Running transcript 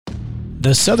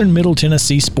The Southern Middle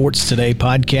Tennessee Sports Today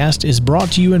podcast is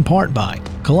brought to you in part by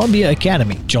Columbia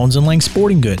Academy, Jones & Lang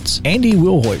Sporting Goods, Andy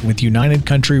Wilhoit with United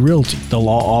Country Realty, the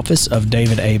law office of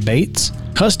David A. Bates,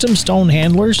 Custom Stone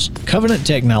Handlers, Covenant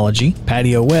Technology,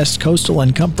 Patio West Coastal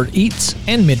and Comfort Eats,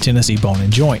 and Mid-Tennessee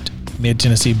Bone & Joint.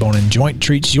 Mid-Tennessee Bone & Joint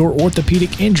treats your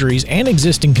orthopedic injuries and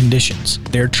existing conditions.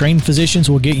 Their trained physicians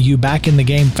will get you back in the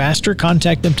game faster.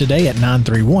 Contact them today at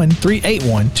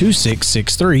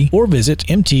 931-381-2663 or visit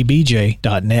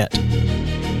mtbj.net.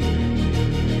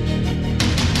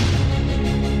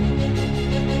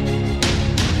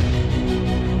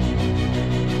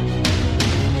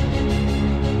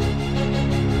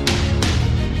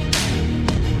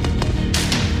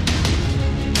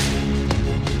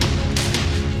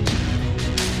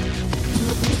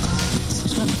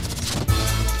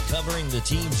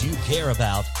 Teams you care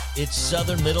about, it's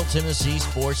Southern Middle Tennessee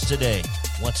Sports Today.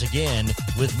 Once again,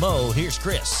 with Mo, here's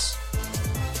Chris.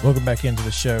 Welcome back into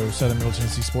the show, Southern Middle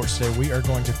Tennessee Sports Today. We are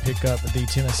going to pick up the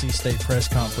Tennessee State Press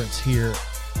Conference here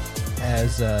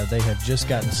as they have just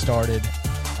gotten started.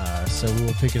 So we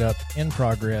will pick it up in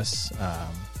progress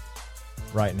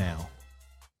right now.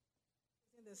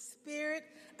 The spirit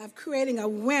of creating a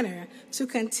winner to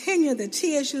continue the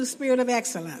TSU spirit of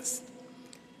excellence.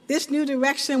 This new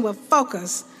direction will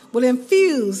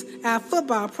infuse our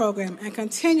football program and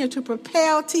continue to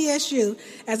propel TSU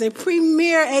as a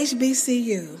premier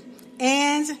HBCU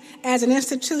and as an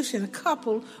institution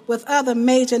coupled with other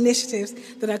major initiatives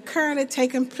that are currently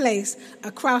taking place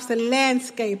across the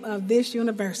landscape of this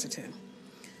university.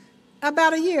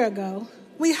 About a year ago,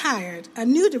 we hired a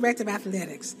new director of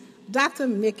athletics, Dr.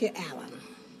 Mickey Allen.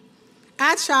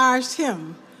 I charged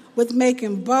him with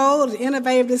making bold and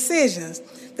innovative decisions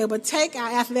that would take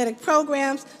our athletic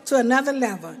programs to another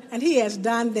level, and he has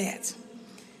done that.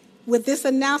 With this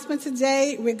announcement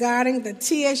today regarding the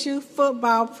TSU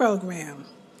football program.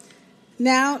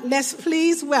 Now, let's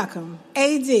please welcome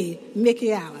A.D.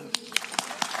 Mickey Allen.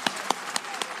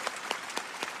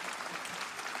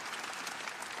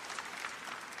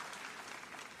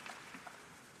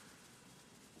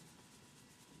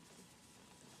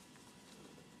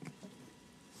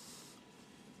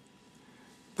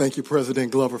 Thank you,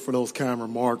 President Glover, for those kind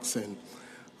remarks, and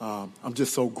I'm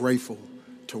just so grateful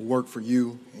to work for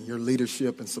you, and your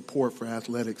leadership and support for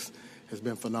athletics has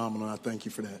been phenomenal. I thank you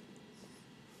for that.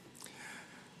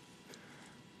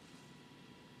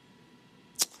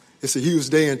 It's a huge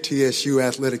day in TSU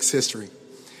athletics history,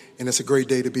 and it's a great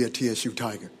day to be a TSU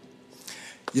Tiger.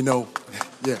 You know,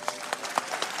 yeah.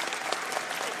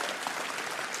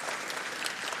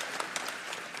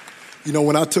 You know,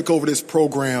 when I took over this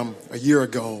program a year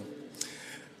ago,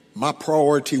 my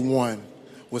priority one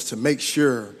was to make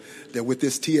sure that with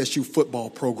this TSU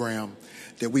football program,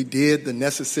 that we did the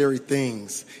necessary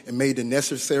things and made the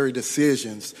necessary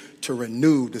decisions to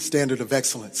renew the standard of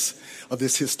excellence of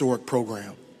this historic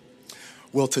program.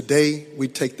 Well, today we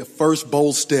take the first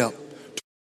bold step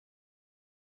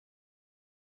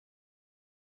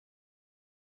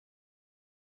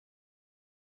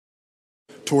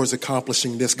towards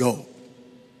accomplishing this goal.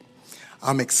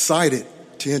 I'm excited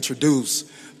to introduce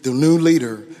the new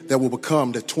leader that will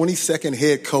become the 22nd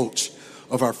head coach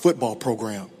of our football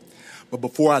program. But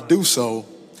before I do so,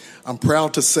 I'm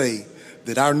proud to say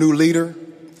that our new leader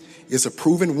is a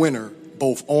proven winner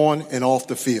both on and off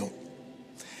the field.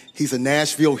 He's a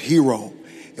Nashville hero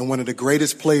and one of the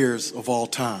greatest players of all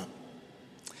time.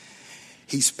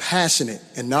 He's passionate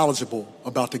and knowledgeable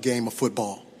about the game of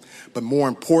football, but more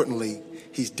importantly,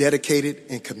 he's dedicated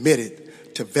and committed to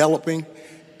developing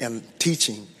and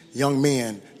teaching young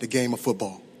men the game of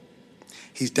football.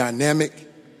 He's dynamic,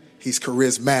 he's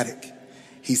charismatic,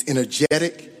 he's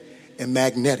energetic and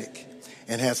magnetic,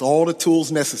 and has all the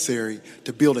tools necessary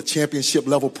to build a championship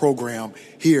level program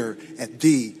here at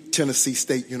the Tennessee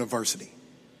State University.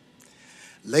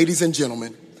 Ladies and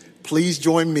gentlemen, please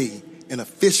join me in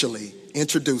officially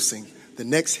introducing the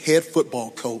next head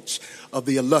football coach of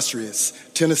the illustrious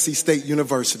Tennessee State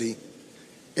University,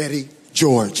 Eddie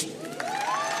George.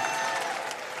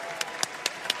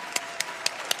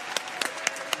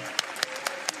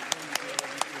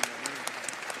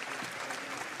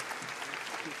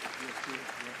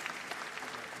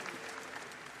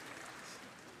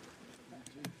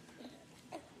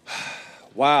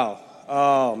 Wow.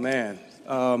 Oh, man.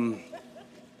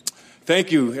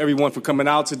 Thank you, everyone, for coming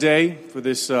out today for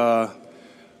this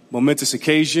momentous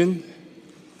occasion.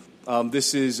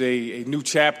 This is a new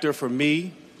chapter for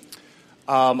me.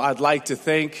 I'd like to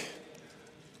thank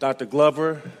Dr.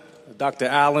 Glover, Dr.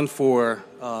 Allen for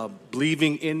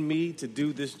believing in me to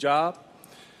do this job.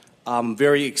 I'm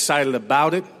very excited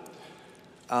about it.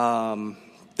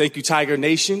 Thank you, Tiger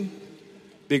Nation,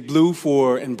 Big Blue,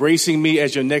 for embracing me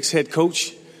as your next head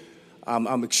coach.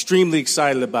 I'm extremely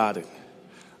excited about it.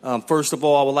 First of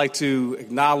all, I would like to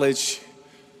acknowledge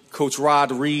Coach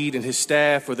Rod Reed and his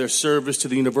staff for their service to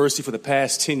the university for the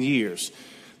past 10 years.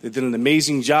 They did an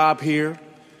amazing job here.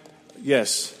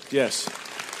 Yes.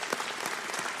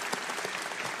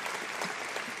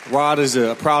 Rod is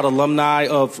a proud alumni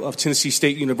of Tennessee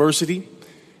State University,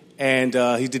 and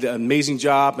he did an amazing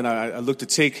job, and I look to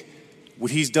take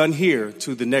what he's done here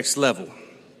to the next level.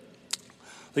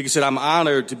 Like I said, I'm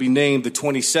honored to be named the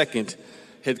 22nd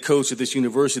head coach of this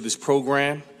university, this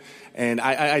program, and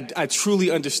I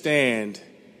truly understand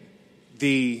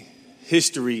the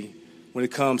history when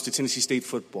it comes to Tennessee State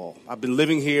football. I've been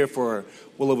living here for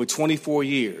well over 24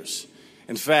 years.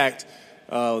 In fact,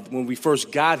 when we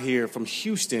first got here from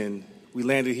Houston, we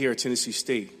landed here at Tennessee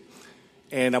State.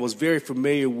 And I was very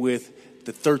familiar with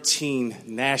the 13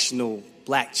 national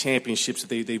black championships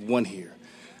that they've won here.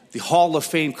 The Hall of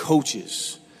Fame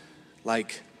coaches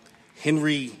like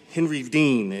Henry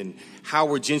Dean and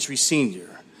Howard Gentry Sr.,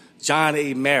 John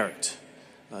A. Merritt,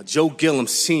 Joe Gillum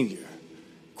Sr.,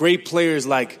 great players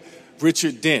like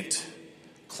Richard Dent,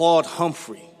 Claude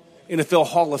Humphrey, NFL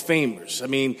Hall of Famers. I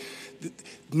mean,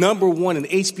 number one in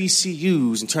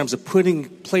HBCUs in terms of putting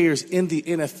players in the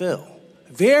NFL.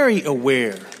 Very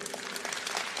aware,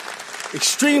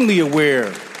 extremely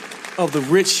aware of the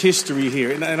rich history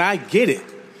here, and I get it.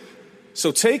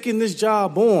 So taking this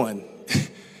job on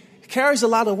carries a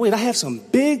lot of weight. I have some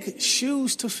big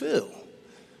shoes to fill,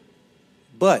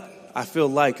 but I feel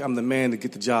like I'm the man to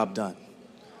get the job done.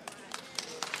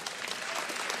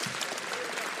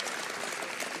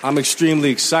 I'm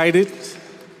extremely excited.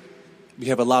 We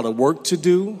have a lot of work to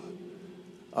do.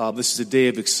 This is a day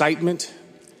of excitement,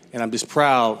 and I'm just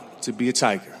proud to be a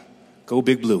Tiger. Go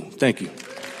Big Blue. Thank you.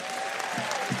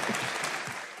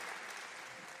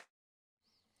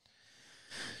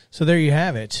 So there you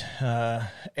have it.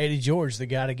 Eddie George, the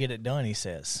guy to get it done, he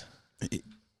says. And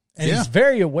he's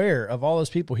very aware of all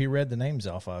those people he read the names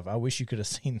off of. I wish you could have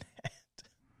seen that.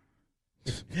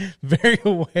 Very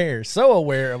aware, so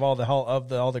aware of all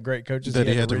the great coaches that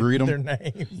he had to read them their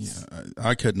names. Yeah,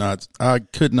 I could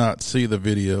not see the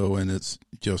video, and it's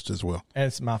just as well. And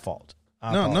it's my fault.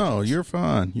 No, you're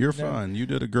fine. You're fine. You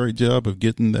did a great job of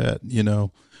getting that. You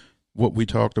know, what we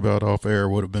talked about off air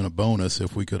would have been a bonus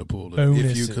if we could have pulled it.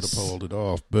 If you could have pulled it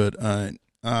off. But I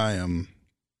am,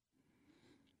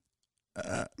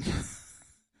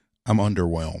 I'm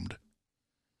underwhelmed.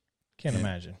 Can't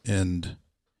imagine. And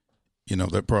you know,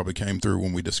 that probably came through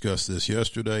when we discussed this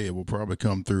yesterday. It will probably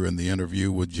come through in the interview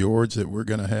with George that we're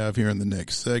going to have here in the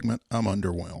next segment. I'm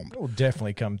underwhelmed. It will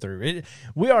definitely come through.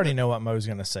 We already know what Mo's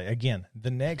going to say. Again,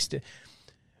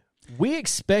 we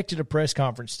expected a press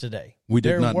conference today. We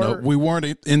did not know. We weren't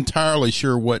entirely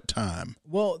sure what time.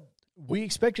 Well, we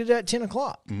expected it at 10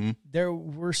 o'clock. Mm-hmm. There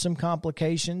were some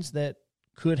complications that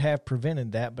could have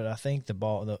prevented that, but I think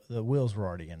the wheels were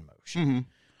already in motion.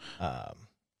 Mm-hmm.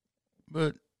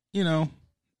 But you know,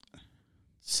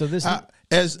 so this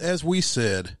as we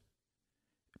said,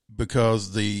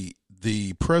 because the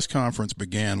press conference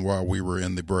began while we were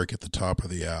in the break at the top of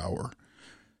the hour.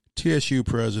 TSU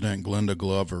President Glenda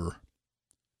Glover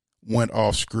went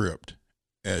off script,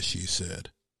 as she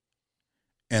said,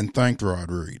 and thanked Rod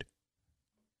Reed.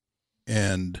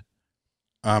 And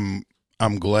I'm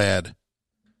glad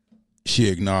she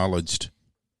acknowledged,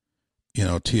 you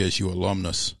know, TSU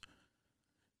alumnus,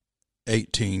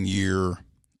 18-year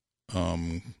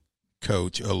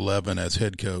coach, 11 as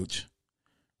head coach,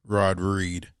 Rod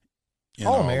Reed.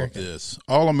 All-American.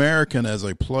 All-American as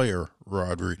a player,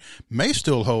 Rod Reed. May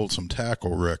still hold some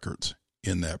tackle records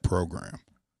in that program.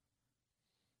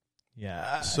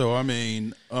 Yeah. So, I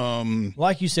mean.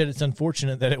 Like you said, it's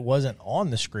unfortunate that it wasn't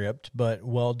on the script, but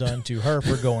well done to her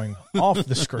for going off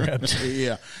the script.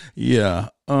 Yeah.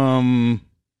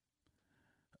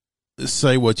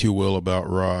 Say what you will about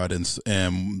Rod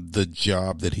and the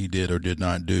job that he did or did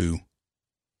not do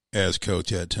as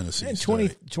coach at Tennessee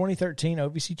State. 2013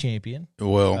 OVC champion.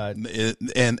 Well,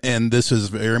 and this is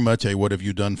very much a "what have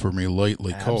you done for me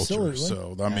lately" culture.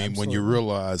 So, I mean, when you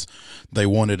realize they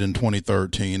won it in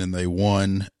 2013 and they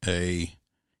won a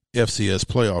FCS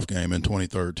playoff game in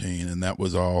 2013, and that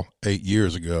was all 8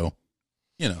 years ago,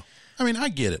 you know, I mean, I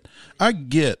get it. I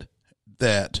get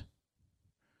that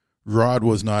Rod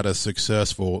was not as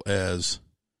successful as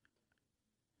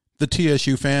the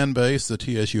TSU fan base, the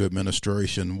TSU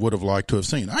administration would have liked to have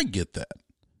seen. I get that.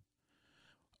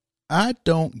 I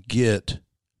don't get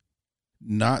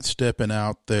not stepping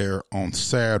out there on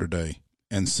Saturday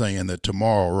and saying that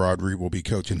tomorrow Rod Reed will be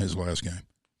coaching his last game.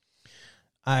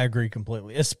 I agree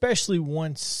completely, especially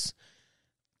once.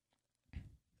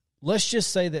 Let's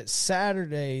just say that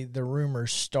Saturday the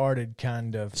rumors started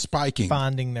kind of spiking,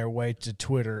 finding their way to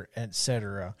Twitter,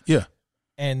 etc. Yeah.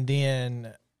 And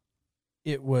then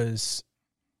it was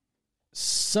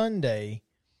Sunday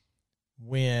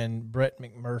when Brett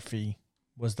McMurphy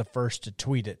was the first to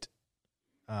tweet it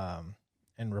and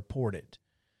report it,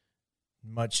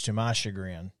 much to my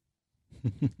chagrin.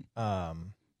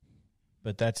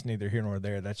 But that's neither here nor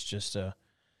there. That's just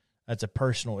that's a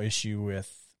personal issue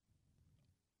with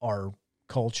our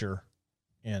culture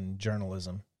in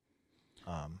journalism.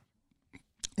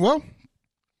 Well,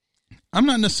 I'm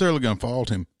not necessarily going to fault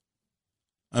him.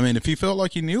 I mean, if he felt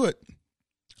like he knew it.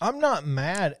 I'm not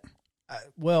mad.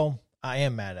 Well, I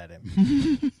am mad at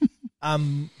him.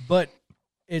 But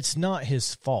it's not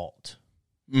his fault.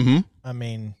 Mm-hmm. I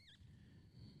mean,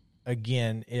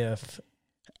 again, if...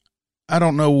 I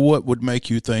don't know what would make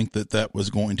you think that that was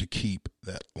going to keep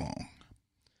that long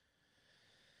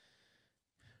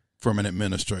from an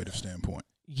administrative standpoint.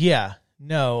 Yeah.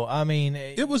 No, I mean...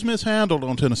 It was mishandled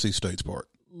on Tennessee State's part.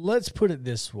 Let's put it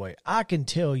this way. I can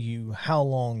tell you how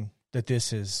long that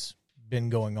this has been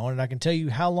going on, and I can tell you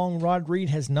how long Rod Reed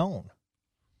has known.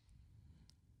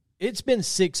 It's been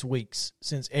 6 weeks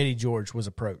since Eddie George was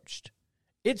approached.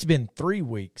 It's been 3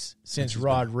 weeks since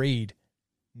Rod Reed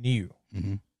knew.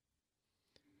 Mm-hmm.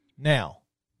 Now,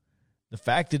 the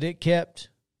fact that it kept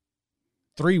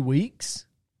 3 weeks,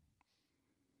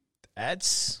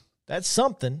 that's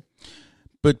something.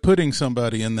 But putting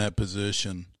somebody in that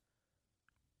position,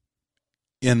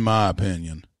 in my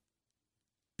opinion,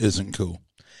 isn't cool.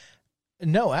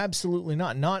 No, absolutely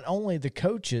not. Not only the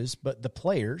coaches, but the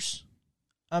players.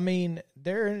 I mean,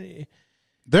 they're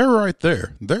right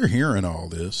there. They're hearing all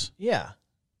this. Yeah.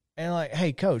 And like,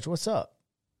 hey, coach, what's up?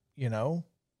 You know?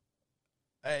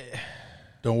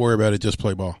 Don't worry about it. Just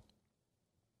play ball.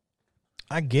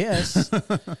 I guess.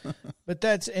 But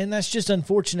that's just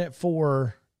unfortunate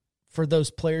for those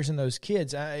players and those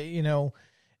kids. It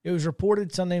was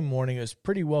reported Sunday morning. It was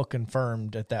pretty well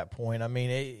confirmed at that point. I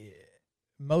mean,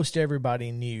 most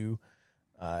everybody knew.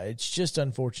 It's just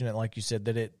unfortunate, like you said,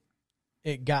 that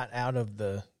it got out of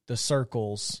the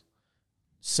circles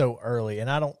so early. And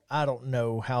I don't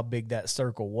know how big that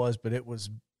circle was, but it was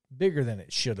bigger than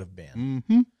it should have been.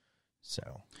 Mm-hmm.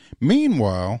 So,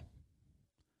 meanwhile,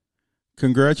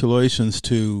 congratulations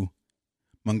to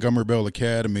Montgomery Bell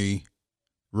Academy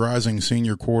rising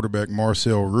senior quarterback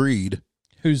Marcel Reed,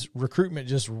 whose recruitment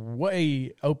just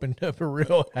way opened up a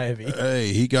real heavy.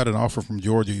 Hey, he got an offer from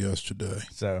Georgia yesterday.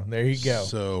 So there you go.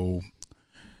 So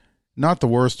not the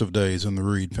worst of days in the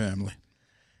Reed family.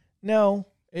 No,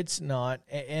 it's not.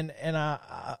 And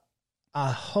I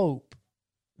hope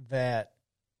that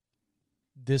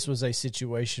this was a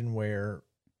situation where,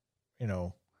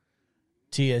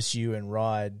 TSU and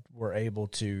Rod were able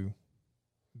to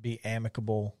be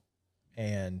amicable,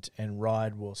 and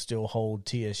Rod will still hold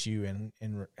TSU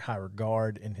in high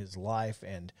regard in his life,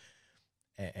 and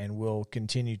will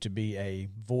continue to be a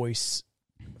voice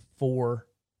for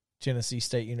Tennessee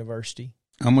State University.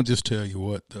 I'm going to just tell you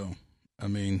what, though. I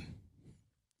mean,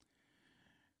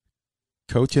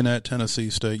 coaching at Tennessee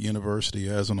State University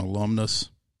as an alumnus,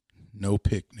 no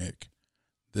picnic.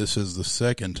 This is the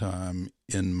second time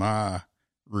in my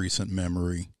recent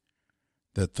memory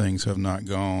that things have not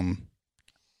gone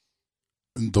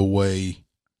the way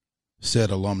said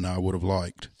alumni would have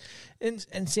liked. And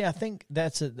see, I think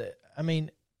that's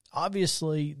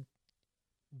obviously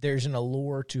there's an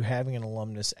allure to having an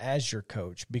alumnus as your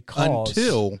coach because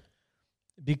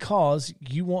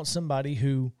you want somebody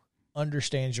who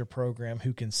understands your program,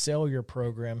 who can sell your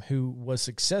program, who was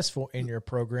successful in your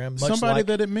program. Somebody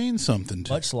that it means something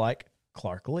to. Much like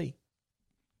Clark Lee.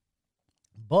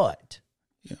 But.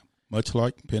 Yeah, much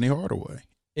like Penny Hardaway.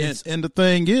 And the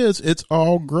thing is, it's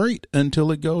all great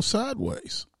until it goes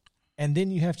sideways. And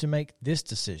then you have to make this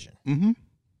decision. Mm-hmm.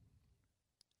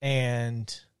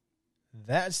 And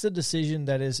that's the decision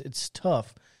it's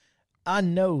tough. I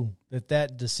know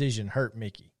that decision hurt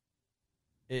Mickey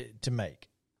to make.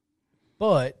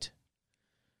 But.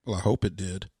 Well, I hope it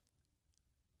did.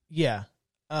 Yeah.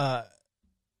 But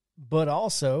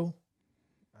also,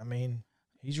 I mean,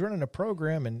 he's running a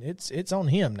program, and it's on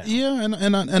him now. Yeah,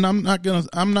 and I'm not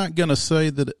gonna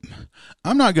say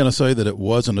that it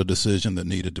wasn't a decision that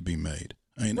needed to be made.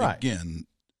 I mean, right. Again,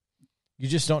 you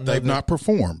just don't know they've not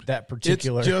performed that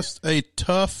particular. It's just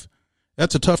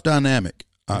that's a tough dynamic.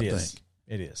 I think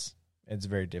it is. It's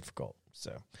very difficult.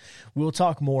 So we'll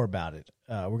talk more about it.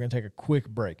 We're going to take a quick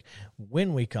break.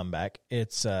 When we come back,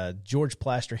 it's George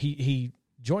Plaster. He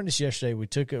joined us yesterday. We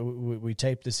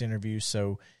taped this interview,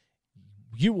 so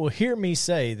you will hear me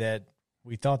say that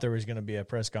we thought there was going to be a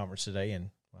press conference today, and,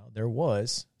 well, there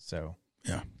was. So,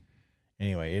 yeah.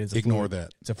 Anyway, it is that.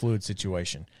 It's a fluid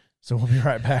situation. So we'll be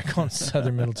right back on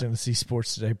Southern Middle Tennessee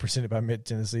Sports Today, presented by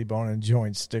Mid-Tennessee Bone and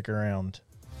Joint. Stick around.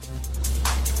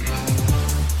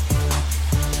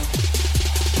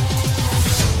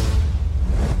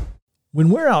 When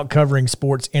we're out covering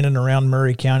sports in and around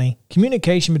Maury County,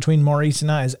 communication between Maurice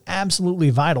and I is absolutely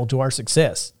vital to our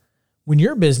success. When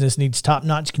your business needs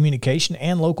top-notch communication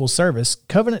and local service,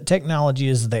 Covenant Technology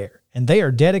is there, and they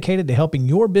are dedicated to helping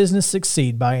your business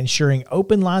succeed by ensuring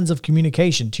open lines of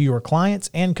communication to your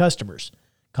clients and customers.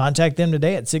 Contact them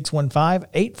today at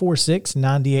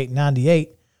 615-846-9898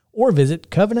 or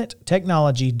visit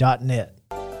covenanttechnology.net.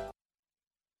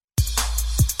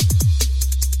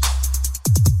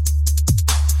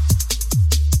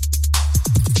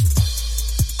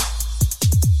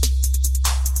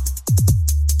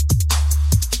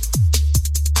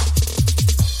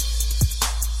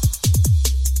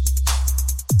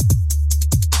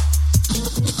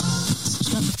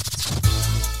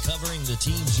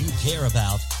 Care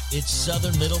about. It's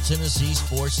Southern Middle Tennessee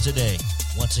Sports Today.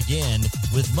 Once again,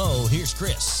 with Mo, here's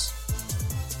Chris.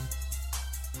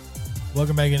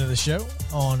 Welcome back into the show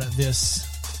on this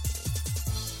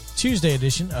Tuesday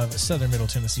edition of Southern Middle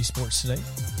Tennessee Sports Today,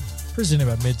 presented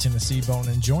by Mid-Tennessee Bone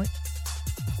and Joint.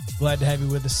 Glad to have you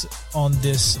with us on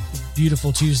this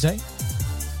beautiful Tuesday.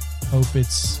 Hope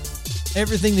it's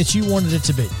everything that you wanted it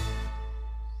to be.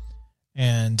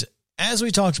 And as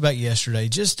we talked about yesterday,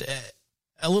 just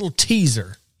a little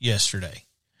teaser yesterday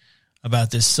about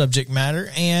this subject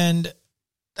matter, and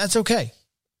that's okay.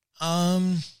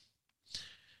 I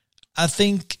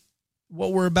think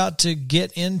what we're about to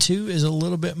get into is a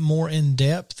little bit more in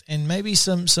depth and maybe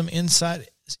some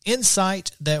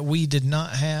insight that we did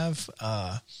not have,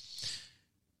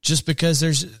 just because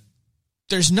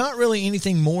there's not really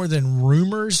anything more than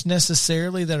rumors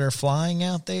necessarily that are flying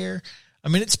out there. I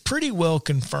mean, it's pretty well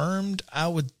confirmed, I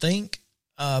would think.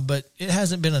 But it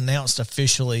hasn't been announced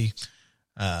officially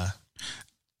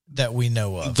that we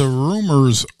know of. The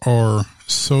rumors are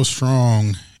so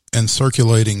strong and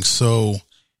circulating so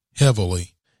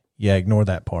heavily. Yeah, ignore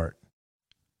that part.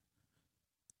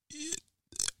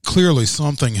 Clearly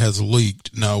something has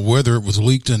leaked. Now, whether it was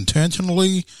leaked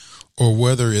intentionally or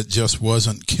whether it just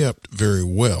wasn't kept very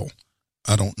well,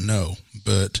 I don't know.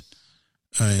 But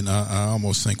I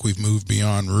almost think we've moved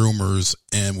beyond rumors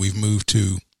and we've moved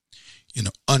to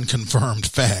unconfirmed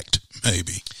fact,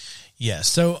 maybe. Yeah.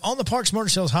 So on the Parks Motor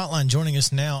Sales Hotline, joining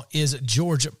us now is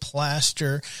George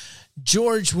Plaster.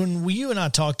 George, when you and I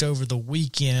talked over the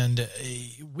weekend,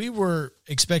 we were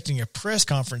expecting a press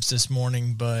conference this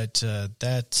morning, but you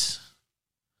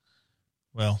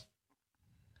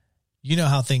know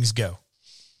how things go.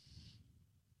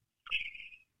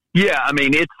 Yeah, I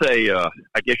mean, it's I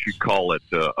guess you'd call it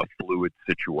a fluid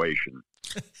situation.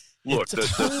 Look,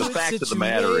 the fact of the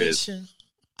matter is,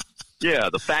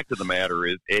 the fact of the matter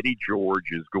is Eddie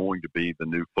George is going to be the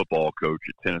new football coach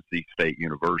at Tennessee State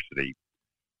University.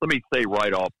 Let me say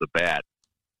right off the bat,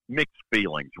 mixed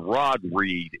feelings. Rod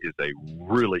Reed is a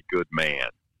really good man.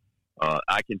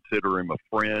 I consider him a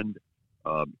friend.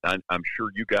 I'm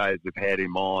sure you guys have had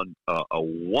him on, a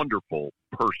wonderful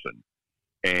person.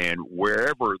 And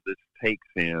wherever this takes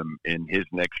him in his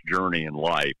next journey in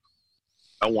life,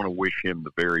 I want to wish him the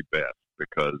very best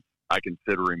because I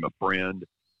consider him a friend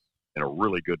and a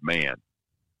really good man.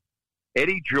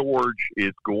 Eddie George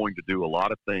is going to do a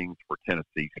lot of things for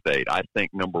Tennessee State. I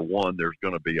think, number one, there's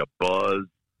going to be a buzz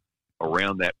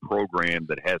around that program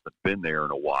that hasn't been there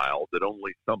in a while, that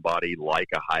only somebody like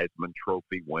a Heisman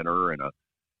Trophy winner and a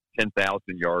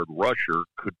 10,000-yard rusher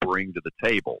could bring to the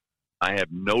table. I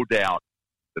have no doubt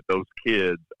that those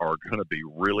kids are going to be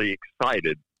really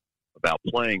excited about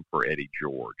playing for Eddie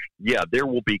George. Yeah, there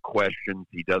will be questions.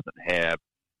 He doesn't have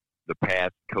the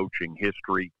past coaching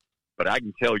history, but I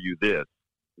can tell you this.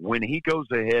 When he goes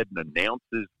ahead and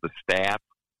announces the staff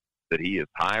that he is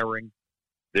hiring,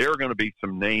 there are going to be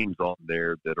some names on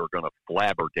there that are going to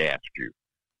flabbergast you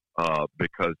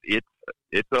because it's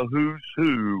a who's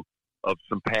who of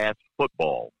some past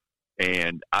football.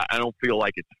 And I don't feel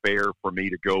like it's fair for me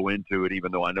to go into it,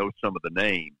 even though I know some of the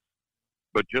names.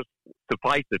 But just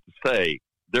suffice it to say,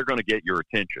 they're going to get your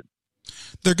attention.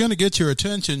 They're going to get your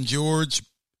attention, George,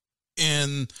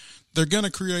 and they're going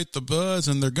to create the buzz,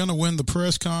 and they're going to win the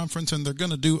press conference, and they're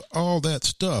going to do all that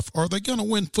stuff. Are they going to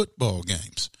win football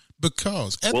games?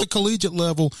 Because at the collegiate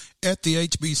level, at the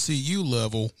HBCU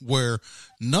level, where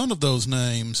none of those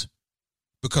names,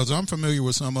 because I'm familiar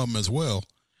with some of them as well,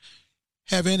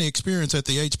 have any experience at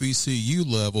the HBCU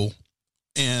level,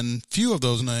 And few of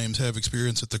those names have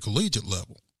experience at the collegiate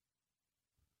level.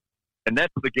 And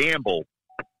that's the gamble,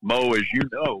 Mo, as you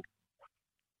know.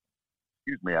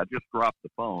 Excuse me, I just dropped the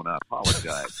phone. I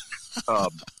apologize.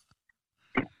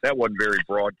 That wasn't very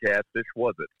broadcast-ish,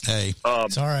 was it? Hey.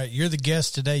 It's all right. You're the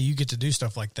guest today. You get to do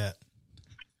stuff like that.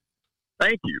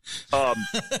 Thank you.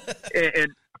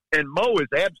 And Mo is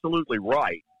absolutely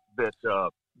right that,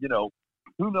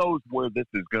 who knows where this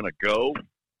is going to go.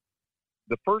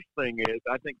 The first thing is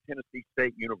I think Tennessee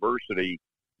State University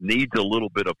needs a little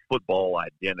bit of football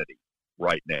identity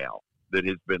right now that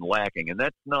has been lacking. And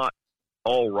that's not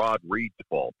all Rod Reed's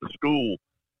fault. The school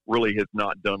really has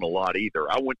not done a lot either.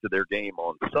 I went to their game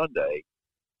on Sunday,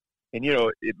 and,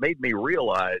 it made me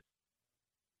realize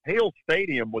Hale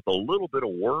Stadium with a little bit of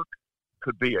work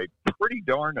could be a pretty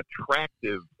darn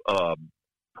attractive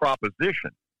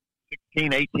proposition.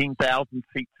 18,000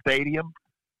 seat stadium,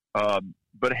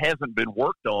 but hasn't been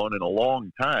worked on in a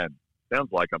long time.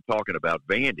 Sounds like I'm talking about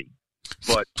Vandy,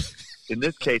 but in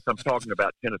this case, I'm talking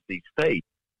about Tennessee State.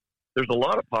 There's a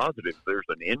lot of positives. There's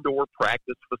an indoor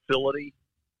practice facility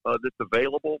that's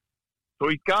available. So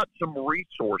he's got some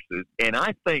resources, and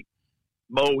I think,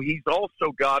 Mo, he's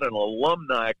also got an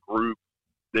alumni group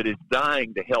that is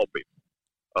dying to help him.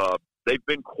 They've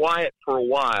been quiet for a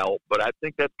while, but I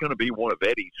think that's going to be one of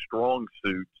Eddie's strong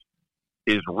suits,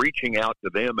 is reaching out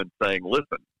to them and saying,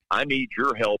 listen, I need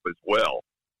your help as well.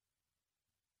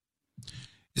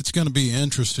 It's going to be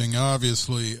interesting,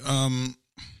 obviously.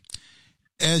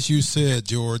 As you said,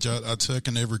 George, I'd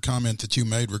second every comment that you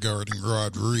made regarding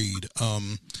Rod Reed.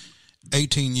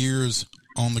 18 years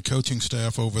on the coaching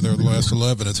staff over there, the last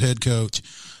 11 as head coach,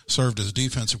 served as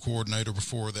defensive coordinator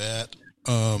before that.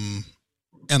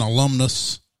 An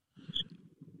alumnus.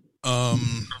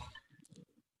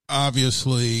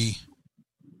 Obviously,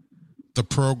 the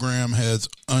program has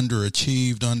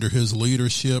underachieved under his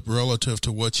leadership relative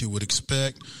to what you would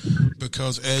expect,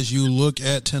 because as you look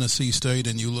at Tennessee State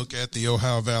and you look at the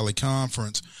Ohio Valley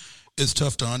Conference, it's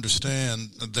tough to understand.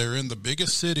 They're in the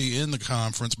biggest city in the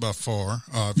conference by far,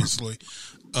 obviously.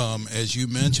 As you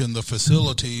mentioned, the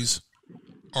facilities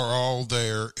are all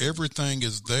there. Everything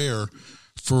is there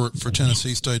for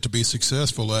Tennessee State to be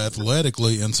successful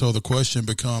athletically, and so the question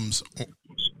becomes,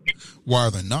 why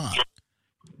are they not?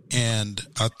 And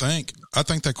I think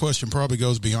that question probably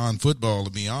goes beyond football,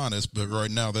 to be honest, but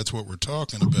right now that's what we're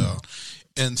talking about.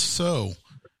 And so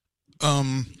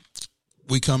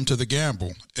we come to the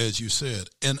gamble, as you said.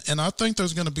 And I think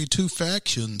there's going to be two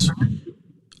factions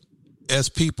as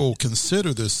people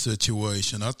consider this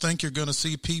situation. I think you're going to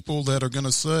see people that are going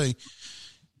to say,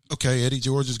 okay, Eddie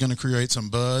George is going to create some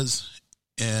buzz,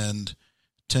 and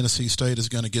Tennessee State is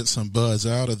going to get some buzz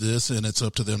out of this, and it's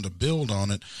up to them to build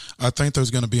on it. I think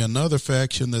there's going to be another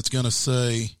faction that's going to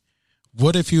say,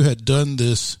 what if you had done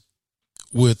this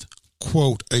with,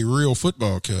 quote, a real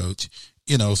football coach,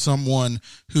 someone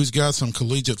who's got some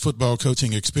collegiate football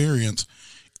coaching experience,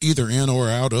 either in or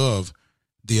out of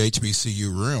the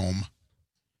HBCU realm,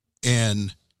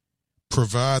 and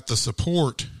provide the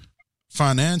support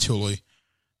financially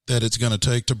that it's going to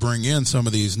take to bring in some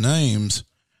of these names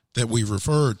that we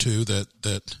referred to,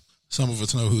 that some of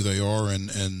us know who they are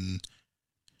and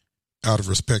out of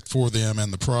respect for them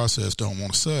and the process don't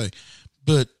want to say.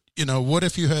 But, what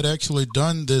if you had actually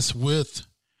done this with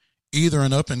either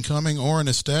an up-and-coming or an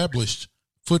established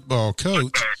football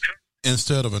coach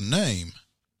instead of a name?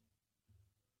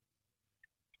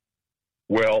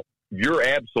 Well, you're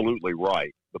absolutely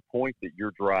right. The point that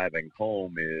you're driving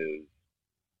home is,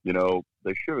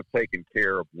 they should have taken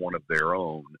care of one of their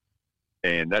own.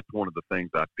 And that's one of the things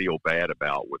I feel bad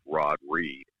about with Rod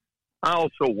Reed. I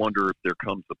also wonder if there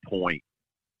comes a point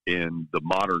in the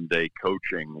modern-day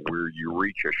coaching where you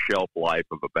reach a shelf life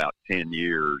of about 10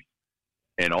 years,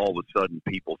 and all of a sudden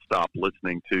people stop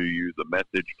listening to you, the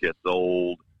message gets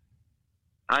old.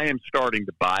 I am starting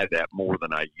to buy that more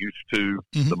than I used to.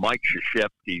 Mm-hmm. The Mike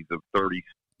Krzyzewskis of 30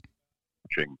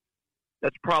 coaching,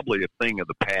 that's probably a thing of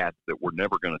the past that we're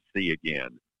never going to see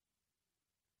again.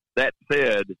 That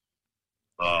said,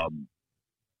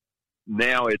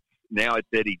 now it's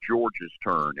Eddie George's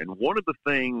turn. And one of the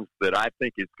things that I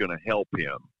think is going to help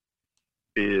him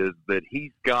is that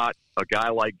he's got a guy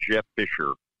like Jeff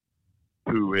Fisher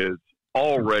who has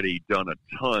already done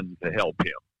a ton to help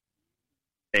him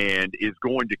and is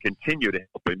going to continue to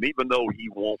help him, even though he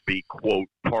won't be, quote,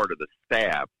 part of the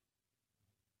staff.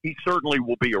 He certainly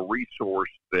will be a resource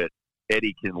that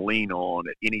Eddie can lean on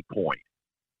at any point.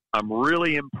 I'm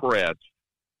really impressed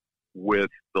with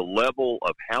the level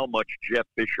of how much Jeff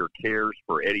Fisher cares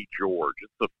for Eddie George.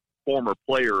 It's a former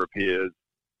player of his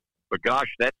But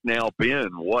gosh, that's now been,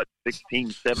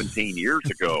 16, 17 years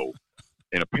ago.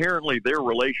 And apparently their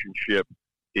relationship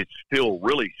is still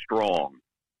really strong.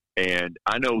 And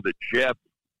I know that Jeff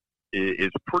is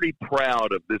pretty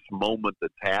proud of this moment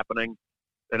that's happening.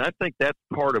 And I think that's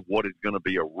part of what is going to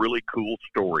be a really cool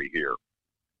story here.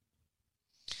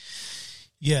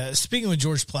 Yeah, speaking with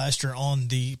George Plaster on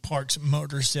the Parks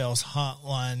Motor Sales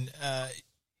Hotline,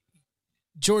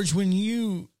 George, when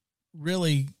you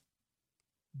really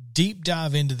deep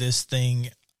dive into this thing,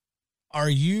 are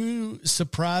you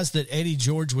surprised that Eddie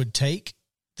George would take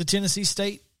the Tennessee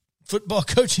State football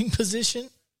coaching position?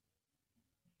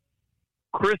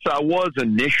 Chris, I was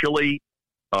initially,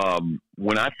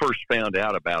 when I first found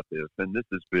out about this, and this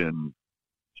has been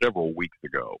several weeks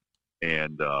ago,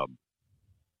 and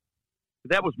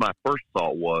that was my first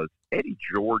thought was Eddie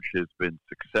George has been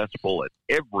successful at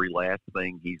every last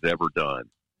thing he's ever done.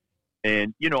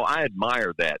 And, you know, I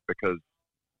admire that because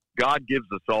God gives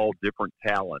us all different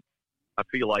talents. I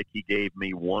feel like he gave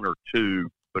me one or two,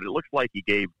 but it looks like he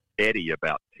gave Eddie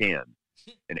about 10.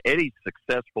 And Eddie's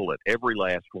successful at every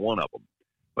last one of them.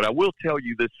 But I will tell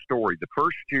you this story. The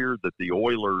first year that the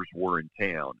Oilers were in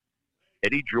town,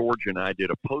 Eddie George and I did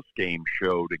a post-game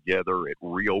show together at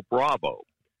Rio Bravo,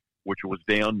 which was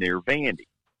down near Vandy,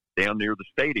 down near the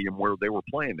stadium where they were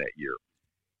playing that year.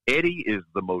 Eddie is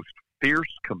the most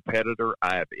fierce competitor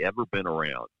I have ever been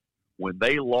around. When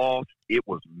they lost, it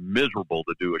was miserable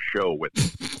to do a show with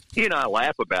him. He and I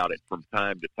laugh about it from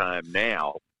time to time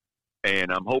now,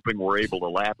 and I'm hoping we're able to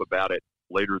laugh about it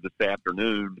later this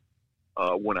afternoon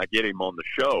when I get him on the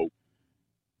show.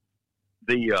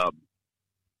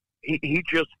 He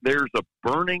just, there's a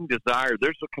burning desire.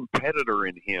 There's a competitor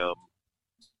in him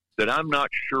that I'm not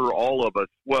sure all of us,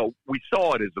 well, we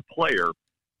saw it as a player,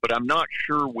 but I'm not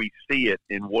sure we see it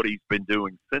in what he's been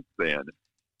doing since then.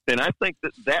 And I think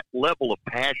that level of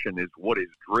passion is what has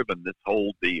driven this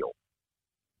whole deal.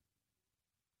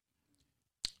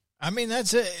 I mean,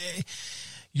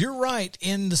 you're right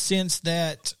in the sense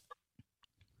that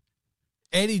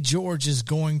Eddie George is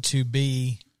going to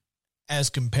be as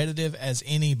competitive as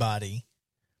anybody,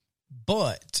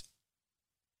 but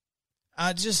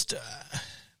I just,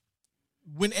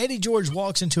 when Eddie George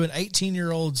walks into an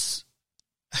 18-year-old's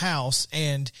house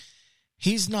and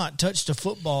he's not touched a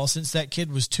football since that kid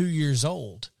was 2 years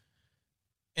old,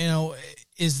 you know,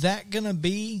 is that going to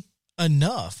be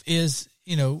enough? Is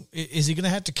he going to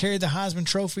have to carry the Heisman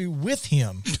Trophy with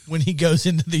him when he goes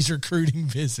into these recruiting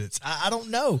visits? I don't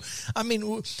know. I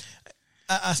mean,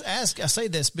 I say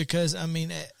this because, I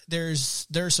mean, there's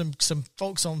some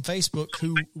folks on Facebook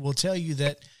who will tell you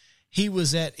that he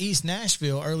was at East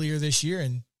Nashville earlier this year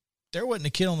and there wasn't a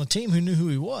kid on the team who knew who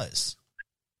he was.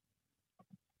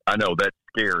 I know that's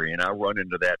scary, and I run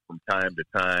into that from time to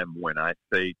time when I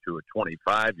say to a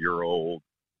 25-year-old,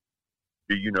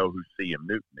 do you know who C.M.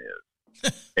 Newton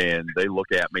is? And they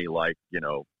look at me like, you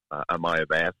know, I might as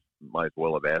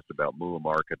well have asked about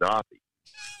Muammar Gaddafi.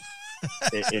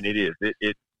 And it is.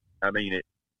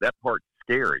 That part's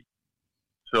scary.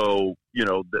 So, you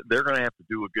know, they're going to have to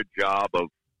do a good job of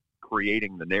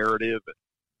creating the narrative and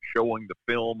showing the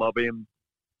film of him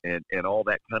and all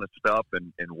that kind of stuff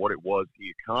and what it was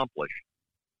he accomplished.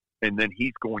 And then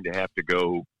he's going to have to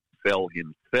go sell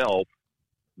himself,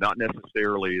 not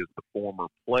necessarily as the former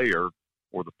player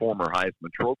or the former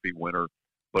Heisman Trophy winner,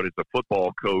 but as a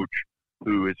football coach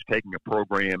who is taking a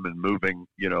program and moving,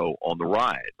 you know, on the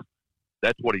rise.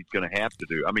 That's what he's going to have to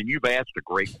do. I mean, you've asked a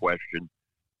great question,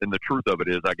 and the truth of it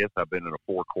is, I guess I've been in a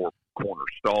four-corner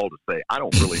stall to say I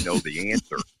don't really know the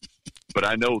answer, but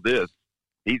I know this.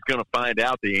 He's going to find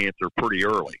out the answer pretty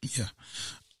early. Yeah.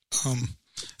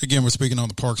 Again, we're speaking on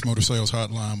the Parks Motor Sales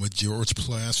Hotline with George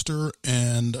Plaster.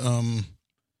 And,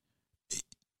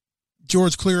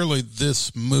 George, clearly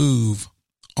this move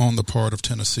on the part of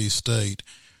Tennessee State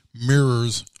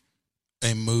mirrors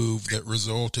a move that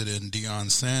resulted in Deion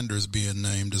Sanders being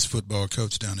named as football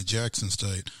coach down at Jackson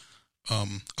State.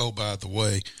 By the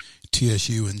way,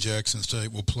 TSU and Jackson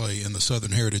State will play in the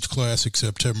Southern Heritage Classic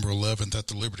September 11th at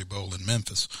the Liberty Bowl in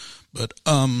Memphis. But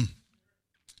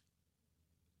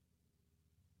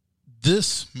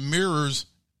this mirrors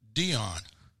Deion,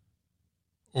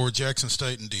 or Jackson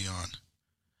State and Deion.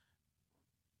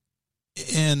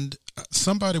 And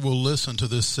somebody will listen to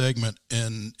this segment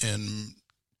and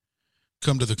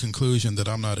come to the conclusion that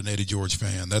I'm not an Eddie George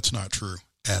fan. That's not true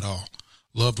at all.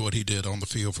 Loved what he did on the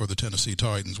field for the Tennessee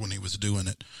Titans when he was doing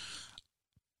it.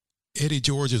 Eddie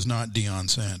George is not Deion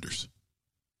Sanders.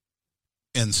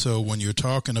 And so when you're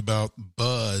talking about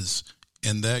buzz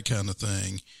and that kind of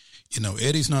thing,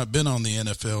 Eddie's not been on the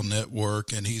NFL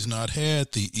Network, and he's not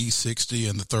had the E60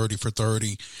 and the 30 for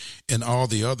 30 and all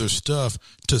the other stuff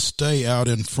to stay out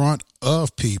in front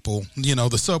of people,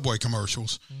 the Subway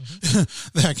commercials,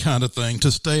 that kind of thing,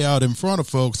 to stay out in front of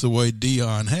folks the way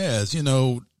Deion has,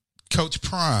 Coach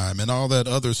Prime and all that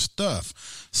other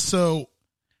stuff. So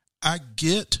I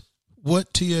get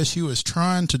what TSU is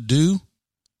trying to do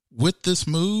with this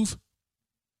move.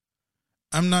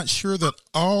 I'm not sure that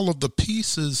all of the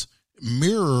pieces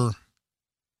mirror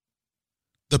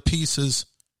the pieces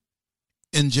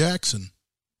in Jackson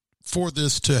for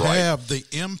this to have the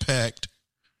impact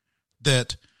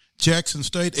that Jackson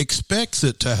State expects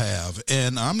it to have.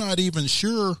 And I'm not even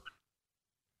sure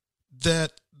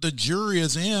that the jury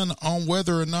is in on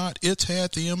whether or not it's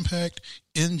had the impact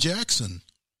in Jackson.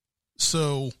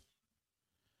 So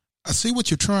I see what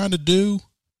you're trying to do.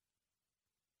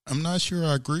 I'm not sure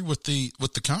I agree with the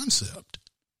concept.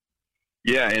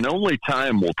 Yeah, and only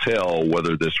time will tell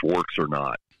whether this works or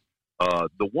not.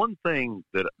 The one thing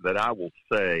that I will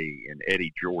say in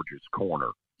Eddie George's corner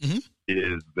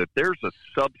is that there's a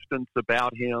substance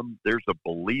about him. There's a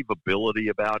believability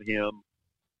about him.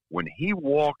 When he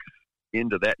walks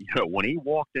into that, when he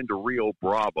walked into Rio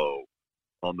Bravo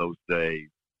on those days,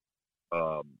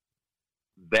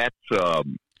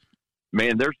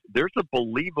 man, there's a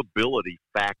believability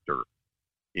factor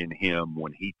in him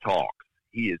when he talks.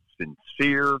 He is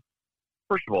sincere.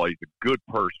 First of all, he's a good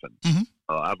person.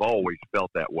 I've always felt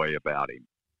that way about him.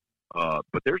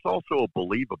 But there's also a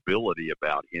believability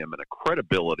about him and a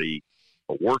credibility,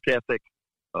 a work ethic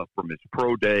from his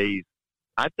pro days.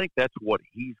 I think that's what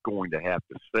he's going to have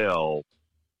to sell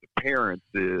to parents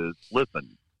is,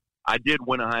 listen, I did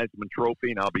win a Heisman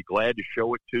Trophy, and I'll be glad to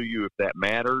show it to you if that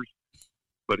matters.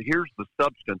 But here's the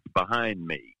substance behind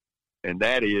me, and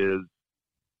that is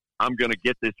I'm going to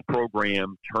get this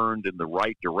program turned in the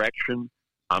right direction.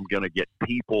 I'm going to get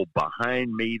people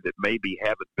behind me that maybe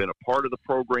haven't been a part of the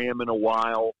program in a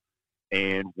while,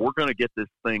 and we're going to get this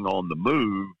thing on the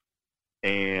move.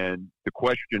 And the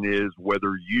question is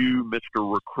whether you,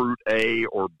 Mr. Recruit A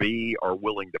or B, are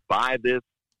willing to buy this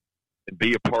and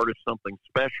be a part of something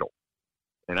special.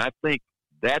 And I think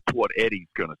that's what Eddie's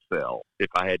going to sell, if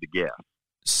I had to guess.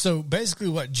 So basically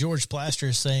what George Plaster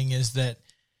is saying is that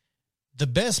the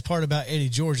best part about Eddie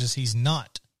George is he's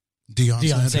not Deion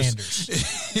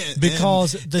Sanders.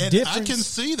 Because the difference, I can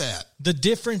see that. The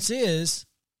difference is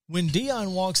when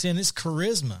Deion walks in, it's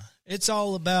charisma. It's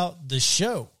all about the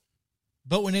show.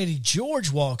 But when Eddie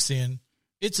George walks in,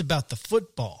 it's about the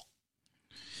football.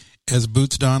 As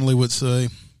Boots Donnelly would say,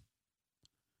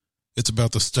 it's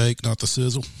about the steak, not the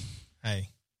sizzle. Hey.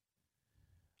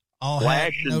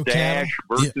 Flash and dash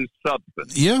versus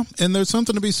substance. Yeah, and there's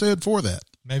something to be said for that.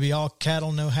 Maybe all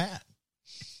cattle, no hat.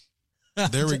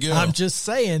 There we go. I'm just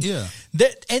saying. Yeah.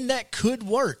 That could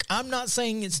work. I'm not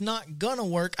saying it's not going to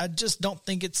work. I just don't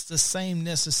think it's the same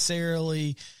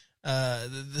necessarily,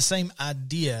 the same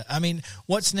idea. I mean,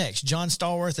 what's next? John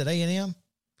Stallworth at A&M?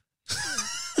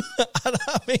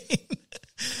 I mean.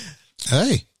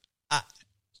 Hey.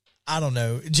 I don't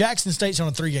know. Jackson State's on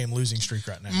a 3-game losing streak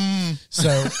right now.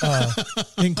 So,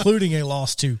 including a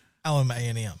loss to Alabama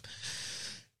A&M.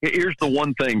 Here's the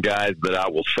one thing, guys, that I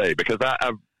will say, because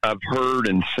I've heard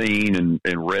and seen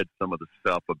and read some of the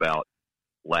stuff about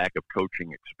lack of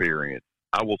coaching experience.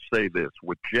 I will say this,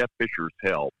 with Jeff Fisher's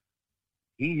help,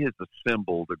 he has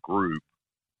assembled a group,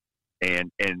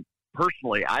 and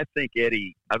personally, I think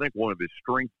one of his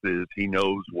strengths is he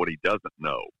knows what he doesn't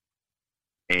know.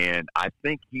 And I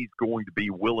think he's going to be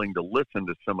willing to listen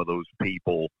to some of those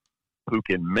people who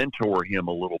can mentor him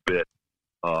a little bit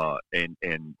and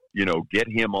get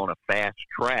him on a fast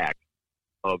track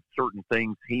of certain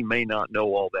things he may not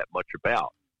know all that much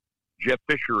about. Jeff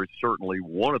Fisher is certainly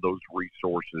one of those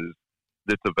resources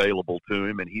that's available to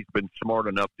him, and he's been smart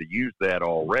enough to use that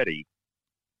already.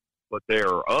 But there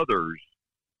are others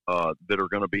that are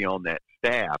going to be on that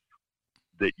staff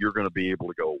that you're going to be able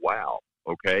to go, wow.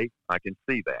 Okay, I can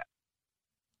see that.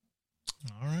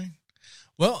 All right.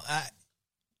 Well,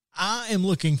 I am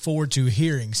looking forward to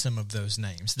hearing some of those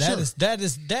names. That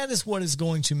is what is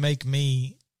going to make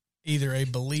me either a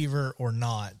believer or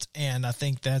not, and I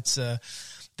think that's the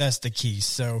key.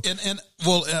 So,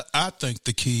 I think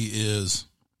the key is,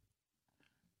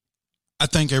 I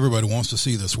think everybody wants to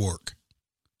see this work.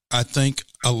 I think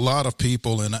a lot of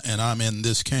people, and I'm in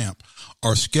this camp,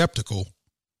 are skeptical.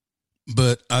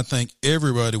 But I think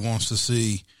everybody wants to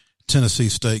see Tennessee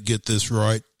State get this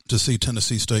right, to see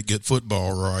Tennessee State get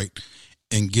football right,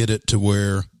 and get it to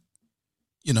where,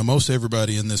 most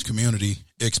everybody in this community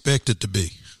expect it to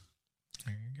be.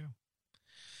 There you go.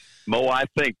 Mo, I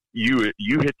think you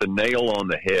hit the nail on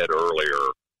the head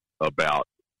earlier about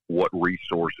what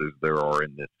resources there are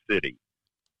in this city.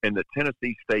 And the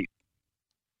Tennessee State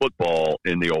football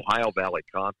in the Ohio Valley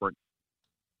Conference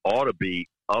ought to be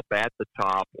up at the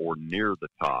top or near the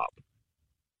top.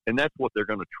 And that's what they're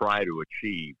going to try to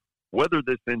achieve. Whether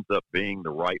this ends up being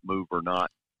the right move or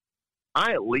not,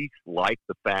 I at least like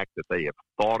the fact that they have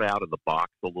thought out of the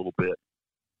box a little bit,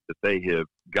 that they have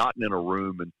gotten in a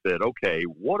room and said, okay,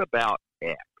 what about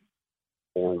X?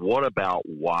 Or what about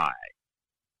Y?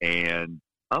 And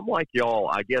I'm like y'all,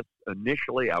 I guess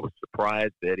initially I was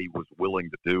surprised Eddie was willing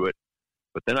to do it.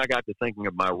 But then I got to thinking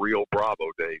of my Rio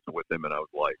Bravo days with him, and I was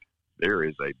like, there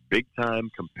is a big-time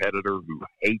competitor who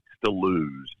hates to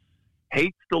lose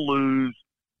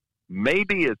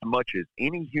maybe as much as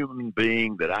any human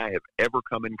being that I have ever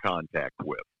come in contact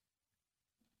with.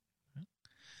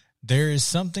 There is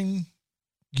something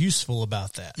useful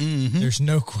about that. Mm-hmm. There's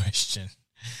no question.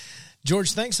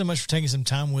 George, thanks so much for taking some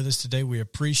time with us today. We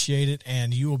appreciate it,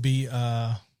 and you will be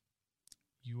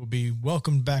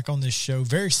welcomed back on this show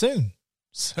very soon.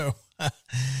 So, well,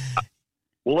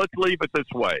 let's leave it this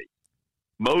way.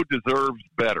 Mo deserves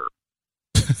better.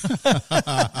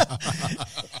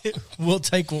 We'll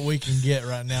take what we can get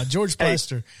right now. George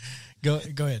Plaster, go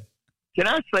ahead. Can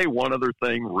I say one other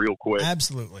thing real quick?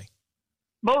 Absolutely.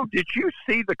 Mo, did you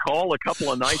see the call a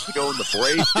couple of nights ago in the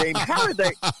Braves game? How did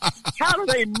they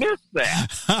miss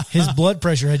that? His blood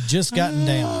pressure had just gotten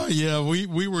down. Yeah,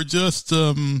 we were just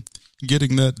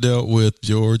getting that dealt with,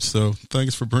 George. So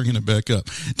thanks for bringing it back up.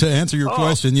 To answer your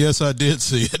question, yes, I did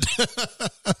see it.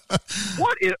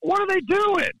 What are they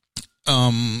doing?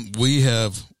 We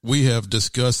have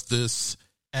discussed this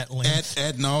at length,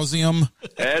 ad nauseum.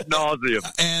 Ad nauseum.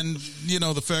 And,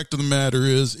 the fact of the matter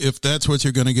is, if that's what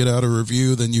you're going to get out of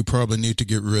review, then you probably need to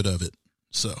get rid of it.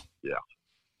 So, yeah.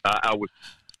 I was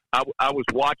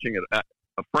watching it. A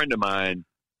friend of mine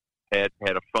had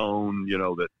a phone,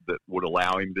 that would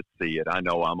allow him to see it. I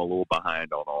know I'm a little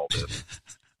behind on all this.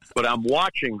 But I'm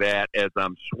watching that as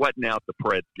I'm sweating out the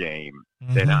Preds game.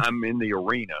 Mm-hmm. And I'm in the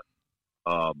arena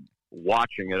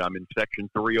watching it. I'm in section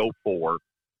 304.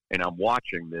 And I'm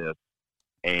watching this,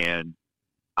 and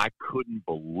I couldn't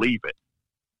believe it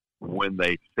when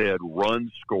they said run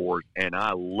scores. And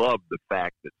I love the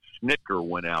fact that Snitker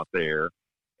went out there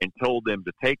and told them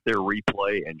to take their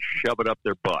replay and shove it up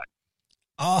their butt.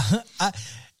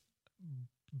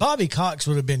 Bobby Cox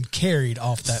would have been carried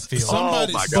off that field. Oh,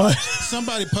 my God.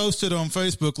 Somebody posted on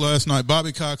Facebook last night,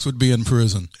 Bobby Cox would be in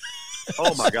prison.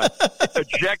 Oh, my God.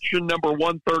 Ejection number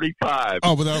 135.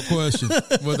 Oh, without question.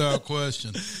 Without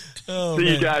question. Oh,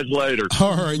 See you guys later.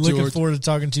 All right, George. Looking forward to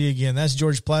talking to you again. That's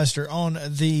George Plaster on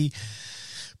the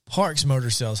Parks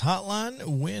Motor Sales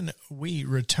Hotline. When we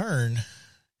return,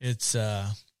 it's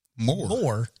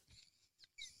more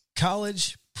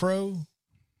college, pro,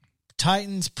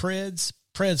 Titans, Preds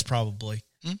probably.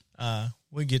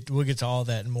 We'll get to all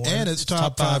that and more. And it's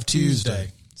Top 5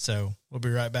 Tuesday. So we'll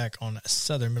be right back on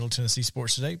Southern Middle Tennessee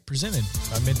Sports Today, presented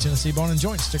by Mid-Tennessee Bone &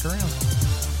 Joint. Stick around.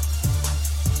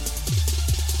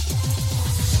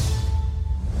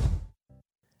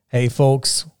 Hey,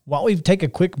 folks. While we take a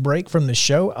quick break from the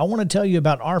show, I want to tell you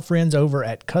about our friends over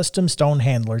at Custom Stone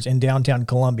Handlers in downtown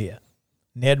Columbia.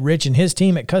 Ned Rich and his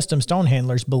team at Custom Stone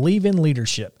Handlers believe in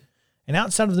leadership. And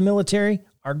outside of the military,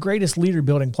 our greatest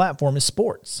leader-building platform is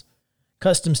sports.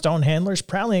 Custom Stone Handlers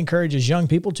proudly encourages young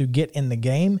people to get in the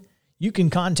game. You can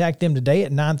contact them today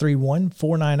at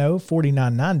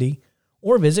 931-490-4990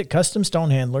 or visit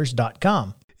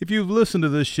CustomStonehandlers.com. If you've listened to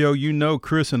this show, you know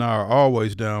Chris and I are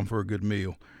always down for a good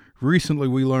meal. Recently,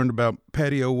 we learned about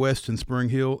Patio West in Spring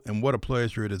Hill, and what a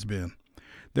pleasure it has been.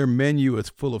 Their menu is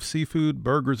full of seafood,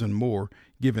 burgers, and more,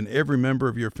 giving every member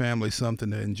of your family something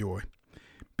to enjoy.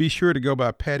 Be sure to go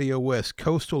by Patio West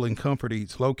Coastal and Comfort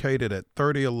Eats, located at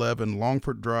 3011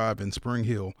 Longford Drive in Spring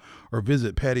Hill, or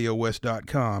visit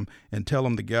PatioWest.com and tell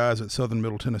them the guys at Southern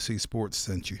Middle Tennessee Sports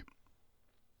sent you.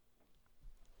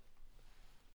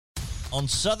 On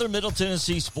Southern Middle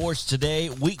Tennessee Sports Today,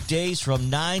 weekdays from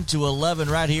 9 to 11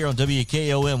 right here on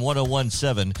WKOM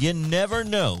 101.7. You never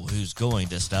know who's going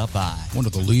to stop by. One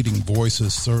of the leading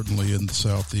voices certainly in the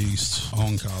Southeast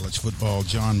on college football,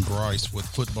 John Bryce with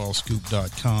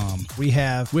footballscoop.com. We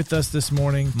have with us this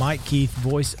morning Mike Keith,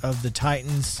 voice of the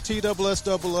Titans.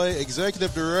 TSSAA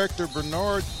Executive Director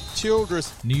Bernard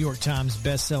Childress. New York Times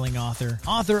best-selling author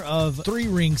of Three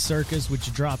Ring Circus,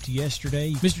 which dropped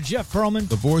yesterday. Mr. Jeff Pearlman.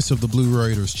 The voice of the Blue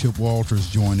Raiders, Chip Walters,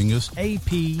 joining us.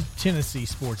 AP Tennessee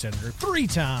sports editor,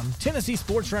 three-time Tennessee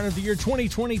Sports Writer of the Year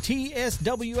 2020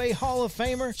 TSWA Hall of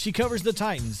Famer. She covers the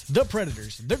Titans, the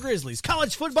Predators, the Grizzlies,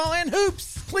 college football, and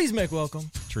hoops. Please make welcome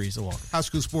Teresa Walker. High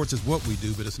school sports is what we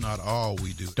do, but it's not all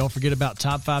we do. Don't forget about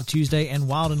Top 5 Tuesday and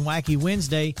Wild and Wacky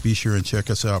Wednesday. Be sure and check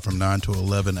us out from 9 to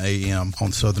 11 a.m.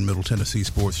 on Southern Middle Tennessee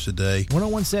Sports Today.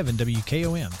 1017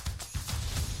 WKOM.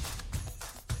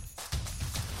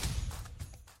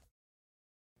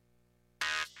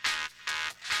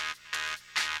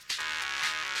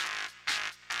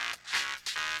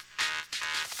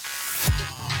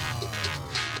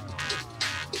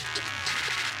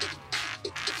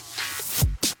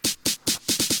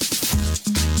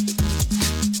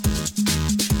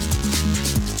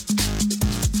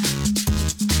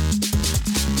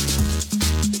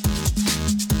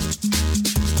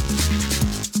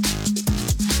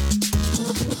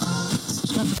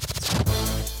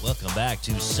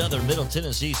 To Southern Middle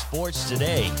Tennessee Sports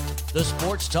Today, the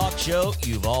sports talk show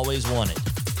you've always wanted.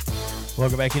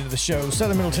 Welcome back into the show.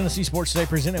 Southern Middle Tennessee Sports Today,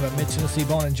 presented by Mid-Tennessee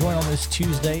Bond and Joint on this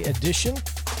Tuesday edition.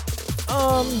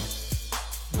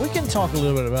 We can talk a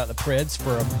little bit about the Preds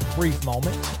for a brief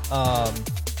moment.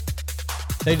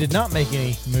 They did not make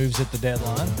any moves at the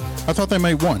deadline. I thought they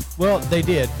made one. Well, they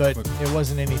did, but it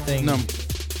wasn't anything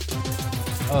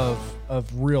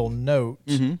of real note.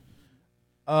 Mm-hmm.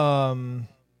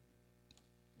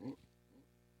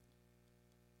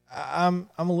 I'm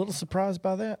a little surprised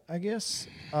by that, I guess.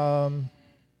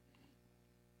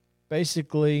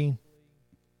 Basically,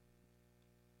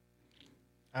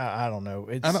 I don't know.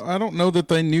 I don't know that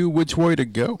they knew which way to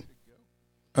go.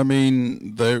 I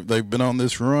mean, they've been on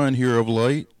this run here of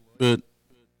late, but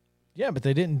but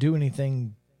they didn't do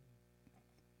anything.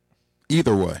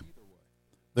 Either way,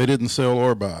 they didn't sell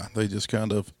or buy. They just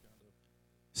kind of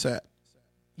sat.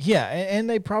 Yeah, and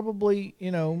they probably,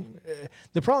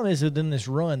 the problem is within this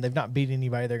run, they've not beat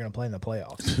anybody they're going to play in the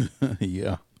playoffs.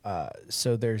 Yeah.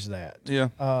 So there's that. Yeah.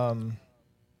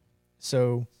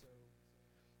 So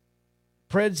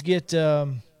Preds get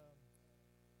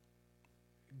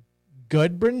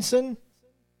Gudbranson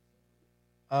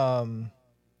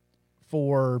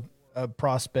for a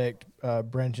prospect,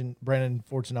 Brandon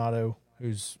Fortunato,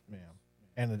 who's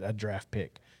and a draft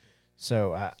pick.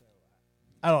 So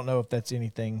I don't know if that's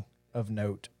anything of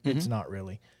note. Mm-hmm. It's not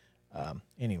really.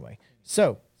 Anyway,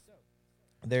 so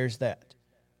there's that.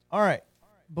 All right.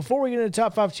 Before we get into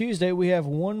Top 5 Tuesday, we have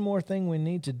one more thing we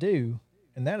need to do,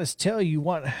 and that is tell you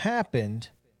what happened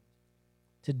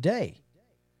today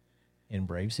in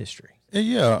Braves history.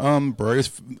 Yeah,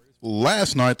 Braves.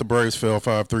 Last night, the Braves fell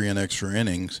 5-3 in extra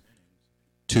innings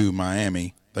to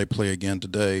Miami. They play again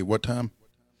today. What time?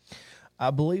 I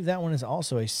believe that one is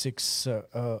also a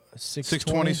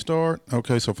 6:20 start.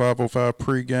 Okay, so 5:05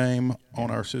 pregame on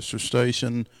our sister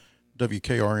station,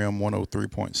 WKRM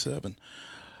 103.7.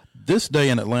 This day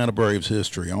in Atlanta Braves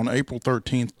history, on April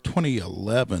 13th,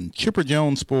 2011, Chipper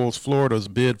Jones spoils Florida's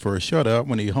bid for a shutout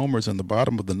when he homers in the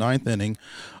bottom of the ninth inning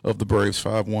of the Braves'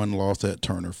 5-1 loss at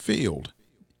Turner Field.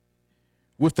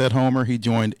 With that homer, he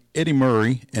joined Eddie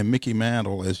Murray and Mickey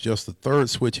Mantle as just the third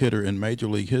switch hitter in Major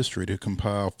League history to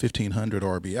compile 1,500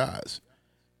 RBIs.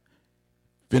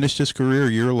 Finished his career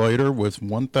a year later with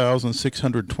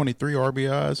 1,623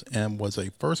 RBIs and was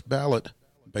a first ballot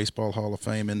Baseball Hall of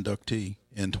Fame inductee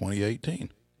in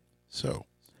 2018. So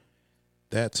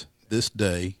that's this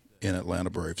day in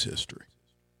Atlanta Braves history.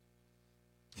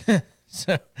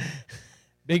 So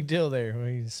big deal there.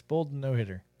 He spoiled the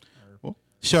no-hitter. Well,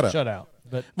 shutout.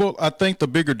 But I think the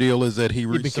bigger deal is that he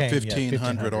reached the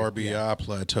 1,500 RBI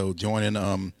plateau,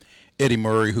 joining Eddie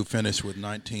Murray, who finished with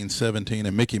 1917,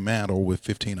 and Mickey Mantle with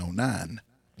 1,509.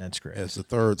 That's great. As the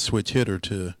third switch hitter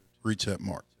to reach that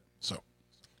mark. So,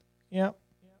 yeah.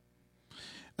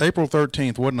 April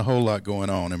 13th wasn't a whole lot going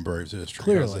on in Braves history.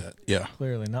 Clearly, yeah,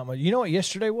 clearly not much. You know what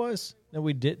yesterday was that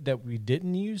we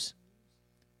didn't use?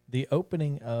 The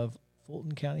opening of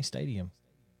Fulton County Stadium.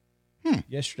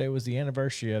 Yesterday was the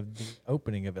anniversary of the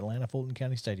opening of Atlanta Fulton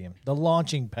County Stadium, the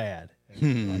launching pad, as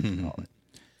we like to call it.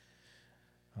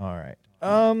 All right.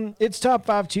 It's Top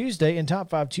 5 Tuesday, and Top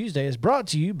 5 Tuesday is brought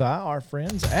to you by our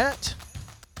friends at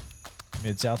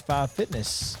Mid-South 5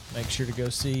 Fitness. Make sure to go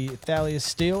see Thalius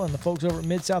Steele and the folks over at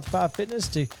Mid-South 5 Fitness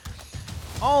to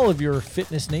all of your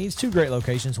fitness needs. 2 great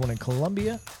locations, one in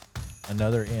Columbia,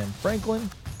 another in Franklin.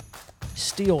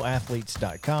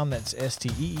 SteelAthletes.com. That's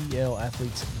STEEL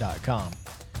athletes.com.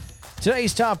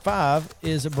 Today's Top 5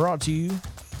 is brought to you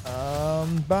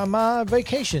by my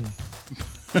vacation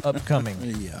upcoming.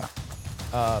 Yeah.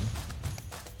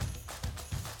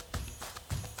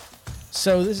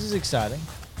 So this is exciting.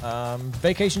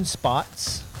 Vacation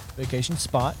spots.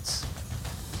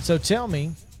 So tell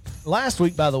me, last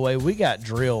week, by the way, we got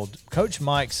drilled. Coach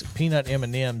Mike's peanut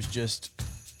M&Ms just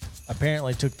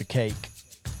apparently took the cake.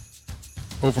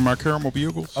 Over my caramel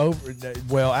bugles?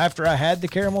 Well, after I had the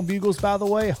caramel bugles, by the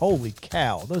way, holy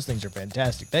cow, those things are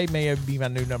fantastic. They may be my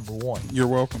new number one. You're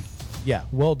welcome. Yeah,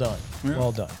 well done. Yeah.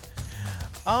 Well done.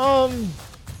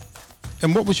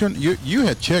 And what was you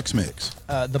had Chex Mix?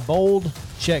 The bold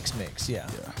Chex Mix, yeah.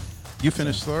 You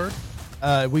finished third?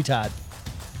 We tied.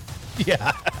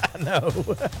 Yeah, no.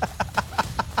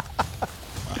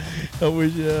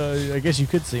 I guess you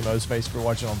could see Mo's face if you're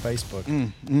watching on Facebook.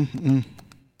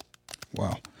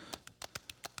 Wow.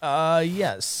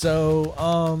 Yeah,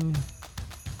 so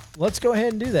let's go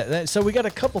ahead and do that. So we got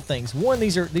a couple things. One,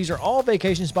 these are all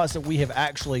vacation spots that we have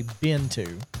actually been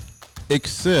to.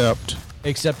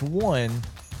 Except one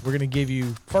we're going to give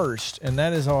you first, and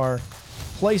that is our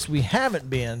place we haven't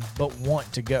been but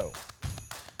want to go.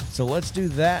 So let's do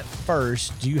that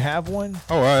first. Do you have one?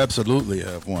 Oh, I absolutely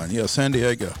have one. Yeah, San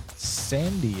Diego.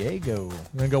 San Diego. You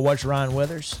want to go watch Ryan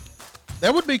Weathers?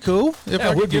 That would be cool. If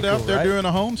I could get out there during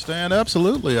a homestand,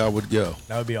 absolutely I would go.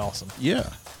 That would be awesome. Yeah.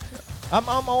 I'm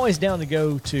always down to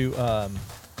go to a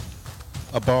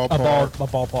ballpark. A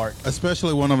ballpark.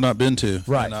 Especially one I've not been to.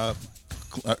 Right. And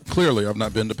clearly I've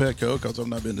not been to Petco because I've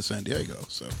not been to San Diego.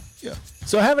 So, yeah.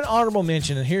 So I have an honorable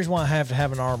mention, and here's why I have to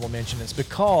have an honorable mention. It's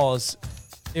because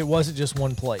it wasn't just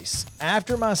one place.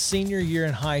 After my senior year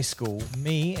in high school,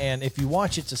 me, and if you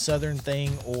watch It's a Southern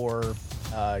Thing, or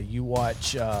you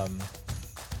watch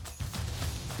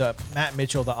the Matt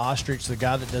Mitchell, the ostrich, the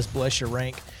guy that does Bless Your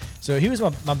Rank. So he was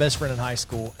my best friend in high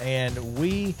school, and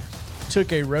we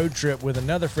took a road trip with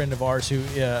another friend of ours who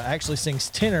actually sings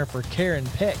tenor for Karen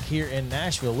Peck here in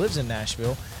Nashville, lives in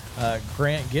Nashville,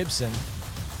 Grant Gibson.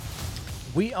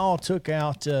 We all took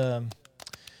out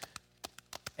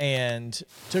and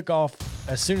took off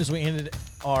as soon as we ended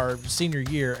our senior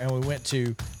year, and we went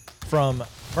from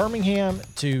Birmingham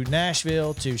to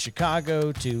Nashville to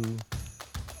Chicago to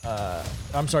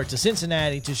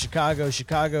Cincinnati to Chicago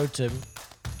to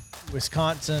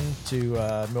Wisconsin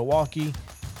to Milwaukee,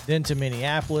 then to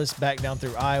Minneapolis, back down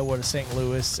through Iowa to St.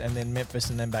 Louis, and then Memphis,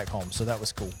 and then back home. So that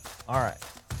was cool. All right.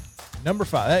 Number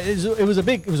 5. It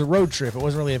was a road trip. It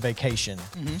wasn't really a vacation.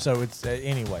 Mm-hmm. So it's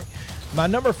anyway. My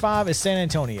number 5 is San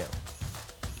Antonio.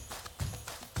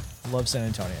 Love San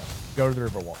Antonio. Go to the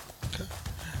Riverwalk. Okay.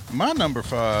 My number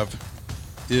 5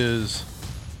 is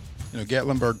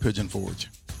Gatlinburg Pigeon Forge,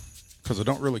 because I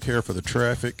don't really care for the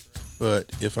traffic,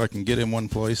 but if I can get in one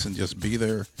place and just be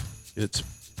there, it's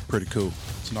pretty cool.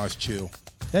 It's nice chill.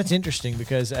 That's interesting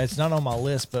because it's not on my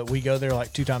list, but we go there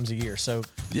like 2 times a year, so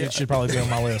it should probably be on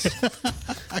my list.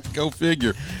 Go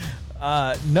figure.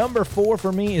 Number 4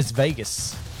 for me is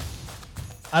Vegas.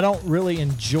 I don't really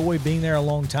enjoy being there a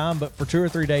long time, but for 2 or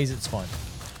 3 days, it's fun.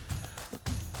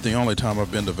 The only time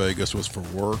I've been to Vegas was for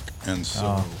work, and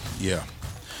so, yeah.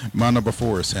 My number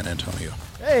 4 is San Antonio.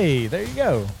 Hey, there you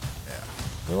go. Yeah.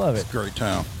 We love it. It's a great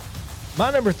town. My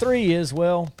number 3 is,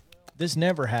 this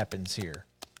never happens here.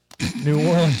 New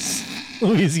Orleans,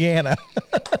 Louisiana,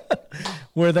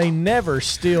 where they never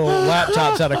steal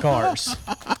laptops out of cars.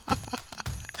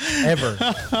 Ever.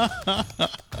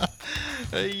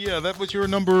 Yeah, that was your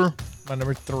number. My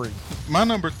number 3. My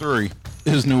number 3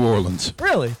 is New Orleans.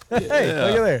 Really? Yeah. Hey,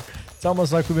 look at there. It's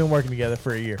almost like we've been working together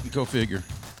for a year. Go figure.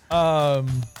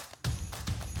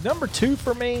 Number 2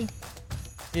 for me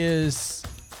is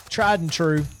tried and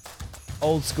true,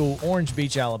 old school, Orange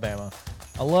Beach, Alabama.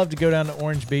 I love to go down to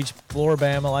Orange Beach,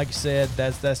 Floribama. Like you said,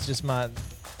 that's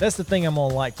the thing I'm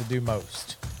gonna like to do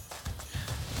most.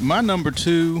 My number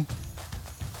 2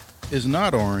 is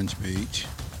not Orange Beach,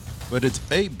 but it's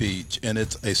a beach, and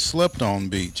it's a slept-on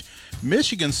beach.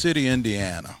 Michigan City,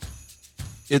 Indiana.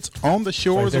 It's on the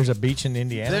shores. There's a beach in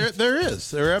Indiana? There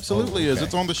is. There absolutely is.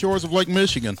 It's on the shores of Lake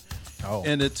Michigan. Oh.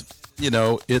 And it's,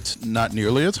 it's not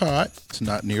nearly as hot. It's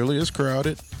not nearly as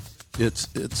crowded.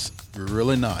 It's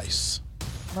really nice.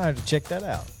 I might have to check that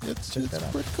out. It's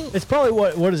pretty cool. It's probably,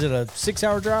 what is it, a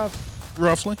 6-hour drive?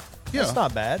 Roughly. Yeah. That's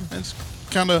not bad. It's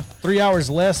kind of 3 hours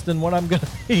less than what I'm going to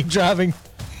be driving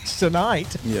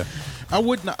tonight. Yeah. I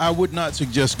would not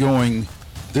suggest going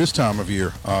this time of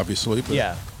year, obviously, but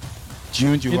yeah.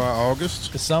 June, July,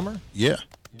 August. The summer? Yeah.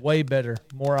 Way better.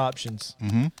 More options.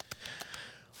 Mm-hmm.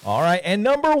 All right. And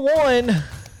number 1,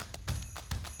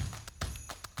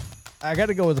 I got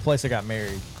to go with the place I got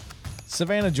married.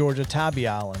 Savannah, Georgia, Tybee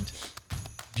Island.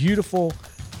 Beautiful.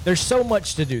 There's so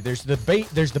much to do. There's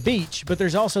the beach, but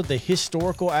there's also the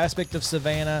historical aspect of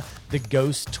Savannah, the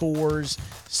ghost tours.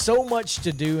 So much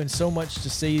to do and so much to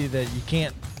see that you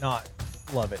can't not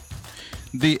love it.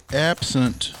 The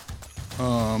absent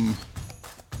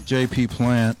J.P.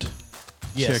 Plant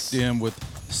checked in with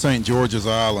St. George's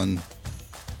Island,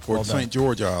 or St.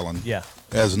 George Island, yeah,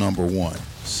 as number 1.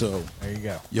 So there you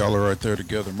go. Y'all are right there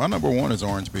together. My number one is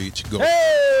Orange Beach. Go.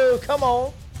 Hey, come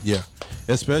on. Yeah,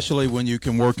 especially when you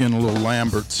can work in a little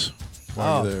Lambert's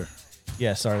while you're there.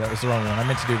 Yeah, sorry, that was the wrong one. I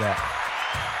meant to do that.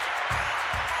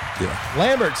 Yeah.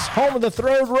 Lambert's, home of the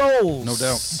throwed rolls. No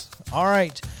doubt. All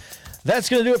right. That's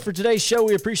going to do it for today's show.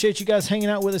 We appreciate you guys hanging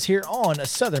out with us here on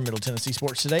Southern Middle Tennessee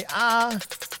Sports Today. I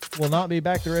will not be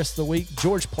back the rest of the week.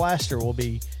 George Plaster will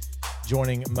be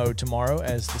joining Mo tomorrow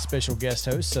as the special guest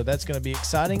host, so that's going to be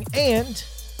exciting. And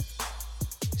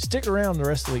stick around the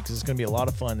rest of the week because it's going to be a lot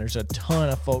of fun. There's a ton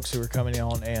of folks who are coming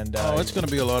on. And it's going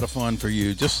to be a lot of fun for you.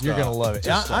 You're going to love it.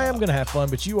 I am going to have fun,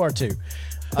 but you are too.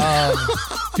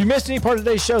 If you missed any part of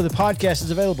today's show, the podcast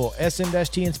is available at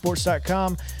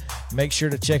sm-tnsports.com. Make sure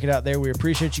to check it out there. We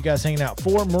appreciate you guys hanging out.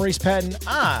 For Maurice Patton,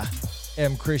 I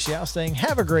am Chris Yao saying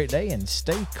have a great day and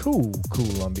stay cool,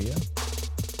 Columbia.